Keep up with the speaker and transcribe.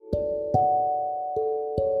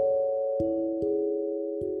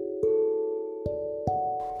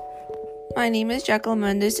my name is Jacqueline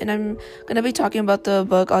Mendes, and I'm going to be talking about the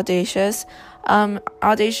book Audacious.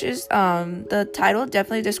 Audacious, the title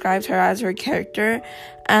definitely describes her as her character,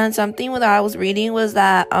 and something that I was reading was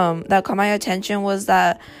that that caught my attention was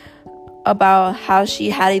that about how she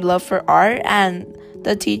had a love for art, and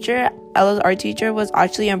the teacher, Ella's art teacher, was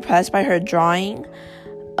actually impressed by her drawing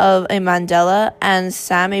of a mandala, and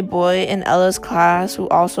Sam, a boy in Ella's class who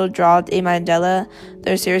also drew a mandala.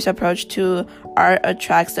 Their serious approach to art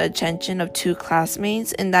attracts the attention of two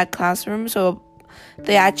classmates in that classroom, so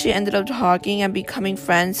they actually ended up talking and becoming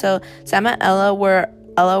friends. So Sam and Ella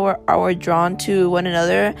were drawn to one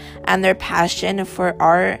another, and their passion for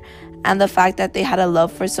art and the fact that they had a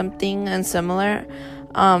love for something and similar.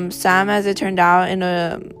 Sam, as it turned out,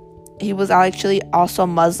 he was actually also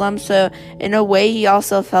Muslim, so in a way he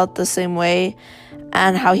also felt the same way,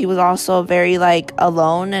 and how he was also very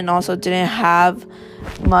alone and also didn't have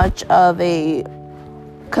much of a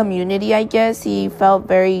community. I guess he felt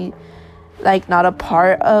very not a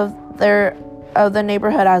part of the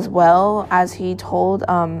neighborhood, as well as he told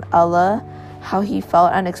Ella how he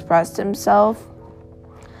felt and expressed himself.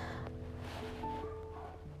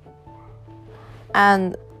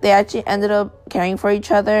 And they actually ended up caring for each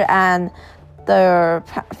other, and their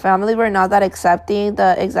family were not that accepting.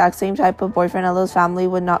 The exact same type of boyfriend Ella's family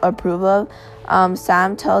would not approve of.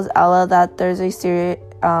 Sam tells Ella that there's a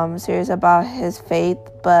serious about his faith,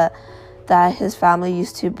 but that his family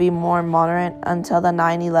used to be more moderate until the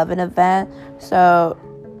 9/11 event. So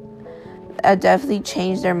it definitely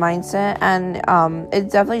changed their mindset, and it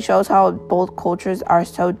definitely shows how both cultures are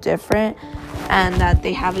so different, and that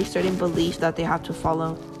they have a certain belief that they have to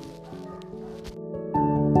follow.